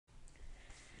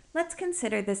Let's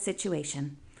consider this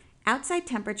situation. Outside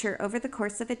temperature over the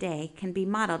course of a day can be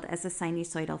modeled as a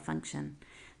sinusoidal function.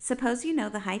 Suppose you know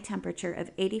the high temperature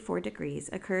of 84 degrees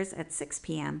occurs at 6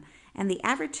 p.m. and the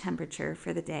average temperature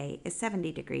for the day is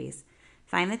 70 degrees.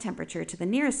 Find the temperature to the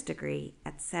nearest degree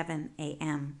at 7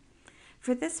 a.m.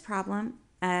 For this problem,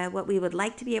 what we would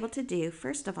like to be able to do,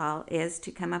 first of all, is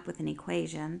to come up with an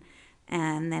equation,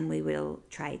 and then we will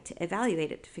try to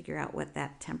evaluate it to figure out what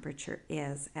that temperature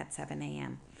is at 7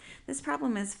 a.m. This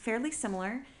problem is fairly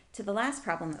similar to the last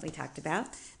problem that we talked about.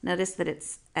 Notice that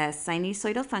it's a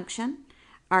sinusoidal function.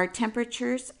 Our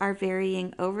temperatures are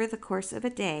varying over the course of a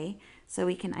day, so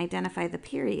we can identify the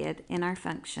period in our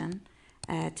function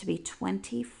to be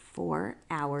 24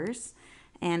 hours.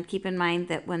 And keep in mind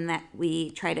that when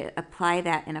we try to apply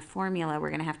that in a formula,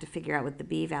 we're going to have to figure out what the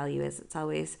b value is. It's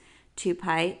always 2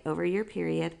 pi over your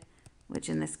period, which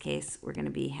in this case, we're going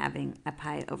to be having a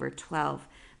pi over 12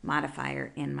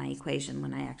 modifier in my equation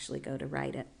when I actually go to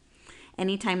write it.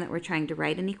 Anytime that we're trying to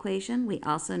write an equation, we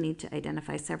also need to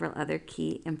identify several other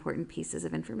key important pieces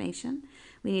of information.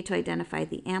 We need to identify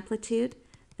the amplitude,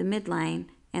 the midline,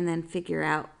 and then figure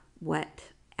out what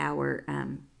our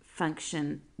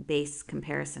function base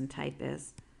comparison type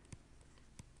is.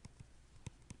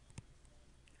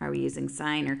 Are we using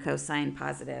sine or cosine,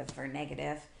 positive or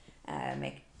negative?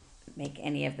 Make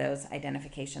any of those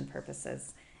identification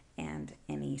purposes and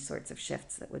any sorts of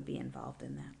shifts that would be involved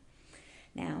in that.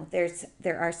 Now,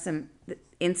 there are some,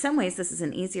 in some ways, this is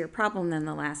an easier problem than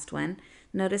the last one.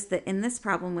 Notice that in this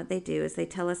problem, what they do is they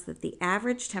tell us that the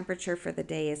average temperature for the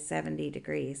day is 70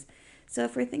 degrees. So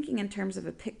if we're thinking in terms of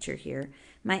a picture here,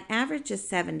 my average is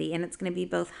 70, and it's going to be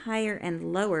both higher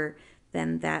and lower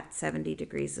than that 70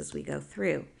 degrees as we go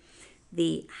through.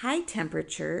 The high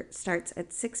temperature starts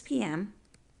at 6 p.m.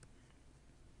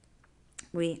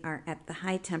 We are at the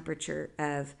high temperature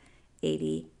of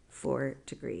 84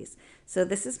 degrees. So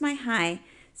this is my high.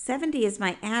 70 is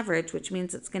my average, which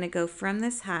means it's going to go from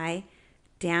this high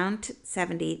down to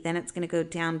 70, then it's going to go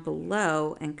down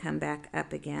below and come back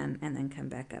up again, and then come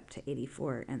back up to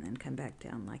 84, and then come back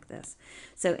down like this.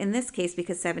 So in this case,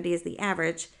 because 70 is the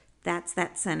average, that's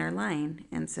that center line,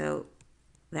 and so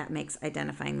that makes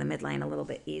identifying the midline a little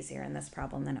bit easier in this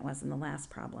problem than it was in the last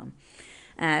problem.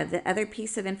 The other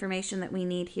piece of information that we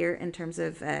need here in terms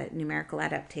of numerical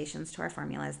adaptations to our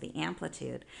formula is the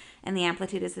amplitude. And the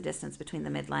amplitude is the distance between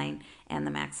the midline and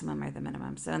the maximum or the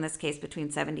minimum. So in this case, between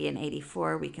 70 and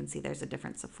 84, we can see there's a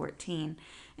difference of 14.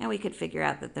 And we could figure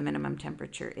out that the minimum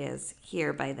temperature is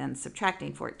here by then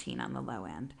subtracting 14 on the low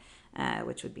end,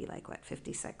 which would be like, what,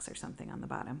 56 or something on the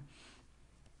bottom.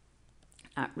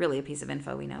 Not really a piece of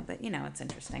info we know, but it's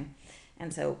interesting.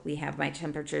 And so we have my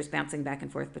temperatures bouncing back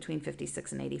and forth between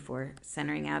 56 and 84,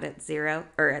 centering out at 0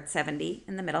 or at 70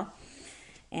 in the middle.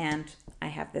 And I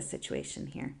have this situation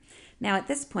here. Now at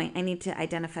this point, I need to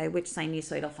identify which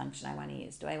sinusoidal function I want to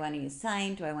use. Do I want to use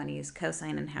sine? Do I want to use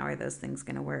cosine? And how are those things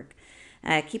going to work?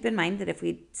 Keep in mind that if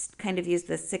we kind of use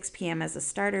the 6 p.m. as a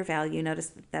starter value, notice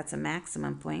that that's a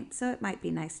maximum point. So it might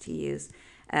be nice to use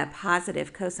a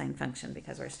positive cosine function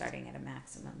because we're starting at a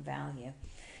maximum value.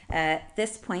 At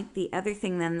this point, the other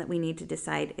thing then that we need to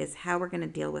decide is how we're going to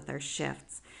deal with our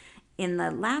shifts. In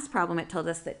the last problem, it told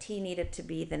us that t needed to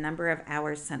be the number of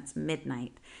hours since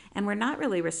midnight. And we're not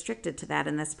really restricted to that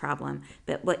in this problem.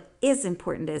 But what is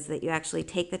important is that you actually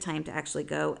take the time to actually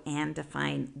go and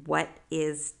define what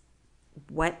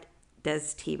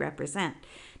does t represent.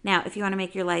 Now, if you want to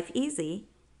make your life easy,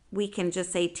 we can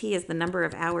just say t is the number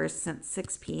of hours since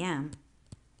 6 p.m.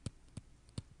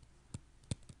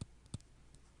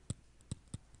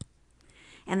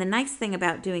 And the nice thing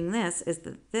about doing this is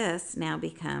that this now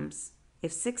becomes,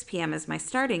 if 6 p.m. is my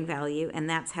starting value, and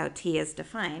that's how t is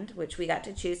defined, which we got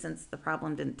to choose since the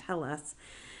problem didn't tell us,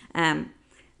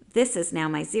 this is now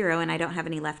my 0, and I don't have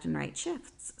any left and right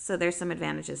shifts. So there's some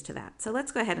advantages to that. So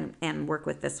let's go ahead and work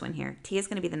with this one here. T is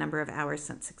going to be the number of hours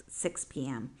since 6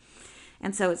 p.m.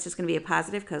 And so it's just going to be a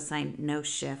positive cosine, no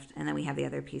shift, and then we have the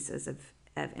other pieces of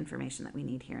information that we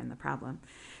need here in the problem.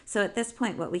 So at this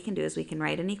point, what we can do is we can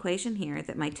write an equation here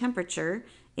that my temperature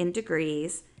in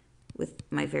degrees with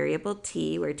my variable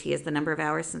t, where t is the number of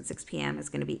hours since 6 p.m., is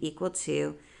going to be equal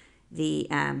to the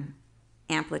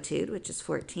amplitude, which is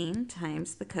 14,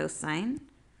 times the cosine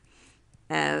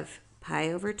of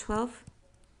pi over 12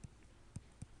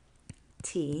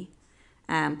 t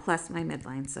plus my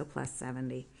midline, so plus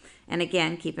 70. And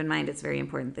again, keep in mind it's very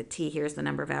important that t here is the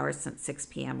number of hours since 6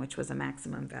 p.m., which was a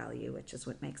maximum value, which is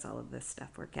what makes all of this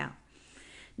stuff work out.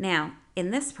 Now,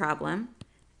 in this problem,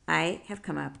 I have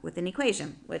come up with an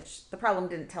equation, which the problem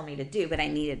didn't tell me to do, but I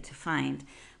needed to find.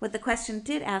 What the question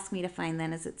did ask me to find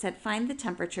then is it said find the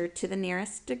temperature to the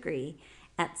nearest degree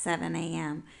at 7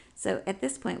 a.m. So at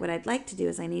this point, what I'd like to do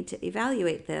is I need to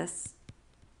evaluate this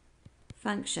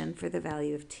function for the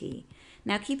value of t.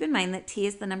 Now keep in mind that t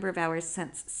is the number of hours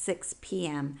since 6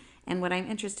 p.m. and what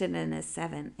I'm interested in is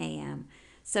 7 a.m.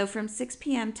 So from 6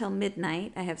 p.m. till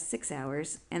midnight, I have 6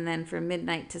 hours, and then from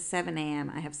midnight to 7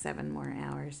 a.m., I have 7 more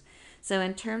hours. So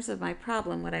in terms of my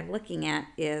problem, what I'm looking at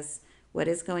is what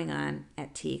is going on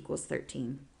at t equals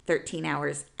 13. 13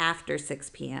 hours after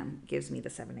 6 p.m. gives me the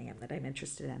 7 a.m. that I'm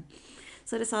interested in.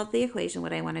 So to solve the equation,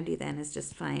 what I want to do then is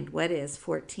just find what is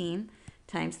 14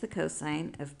 times the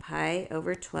cosine of pi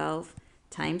over 12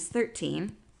 times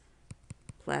 13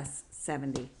 plus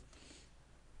 70.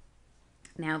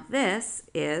 Now this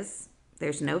is,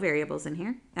 there's no variables in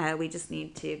here. We just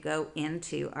need to go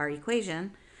into our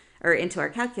equation, or into our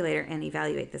calculator, and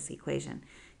evaluate this equation.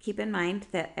 Keep in mind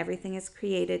that everything is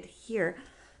created here.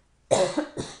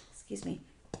 Excuse me.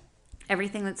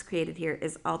 Everything that's created here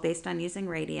is all based on using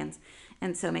radians,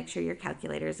 and so make sure your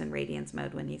calculator is in radians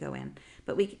mode when you go in.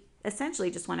 But we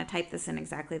essentially just want to type this in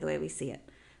exactly the way we see it.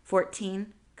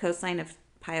 14 cosine of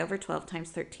pi over 12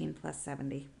 times 13 plus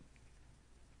 70.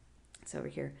 So over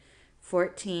here,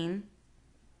 14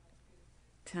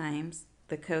 times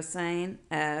the cosine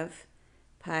of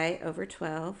pi over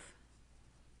 12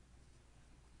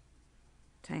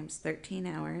 times 13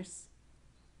 hours.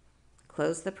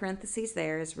 Close the parentheses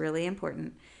there is really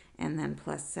important. And then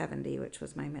plus 70, which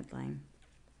was my midline.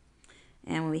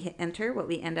 And when we hit enter, what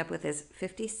we end up with is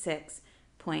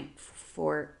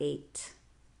 56.48.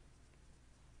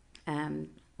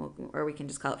 Or we can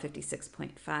just call it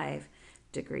 56.5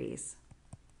 degrees.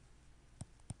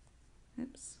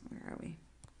 Oops, where are we?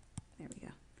 There we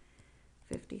go.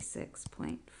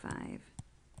 56.5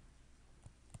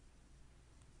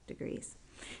 degrees.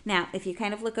 Now, if you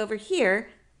kind of look over here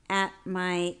at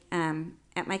my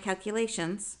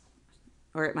calculations,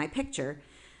 or at my picture,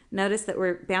 notice that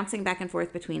we're bouncing back and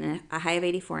forth between a high of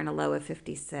 84 and a low of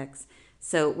 56.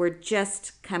 So we're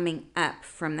just coming up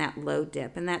from that low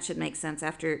dip, and that should make sense.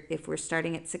 If we're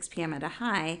starting at 6 p.m. at a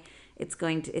high, it's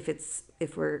going to,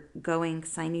 if we're going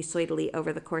sinusoidally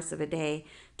over the course of a day,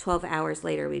 12 hours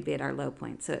later we'd be at our low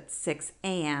point. So at 6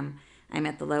 a.m. I'm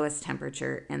at the lowest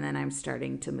temperature, and then I'm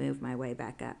starting to move my way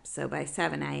back up. So by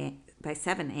 7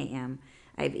 a.m.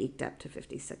 I've eked up to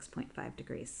 56.5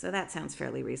 degrees. So that sounds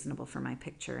fairly reasonable for my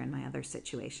picture and my other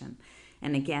situation.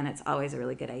 And again, it's always a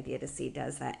really good idea to see,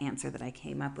 does that answer that I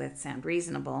came up with sound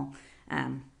reasonable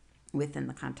within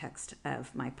the context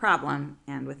of my problem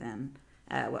and within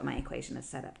what my equation is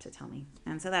set up to tell me.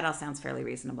 And so that all sounds fairly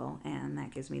reasonable, and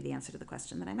that gives me the answer to the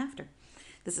question that I'm after.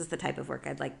 This is the type of work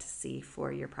I'd like to see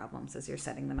for your problems as you're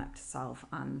setting them up to solve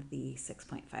on the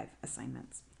 6.5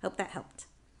 assignments. Hope that helped.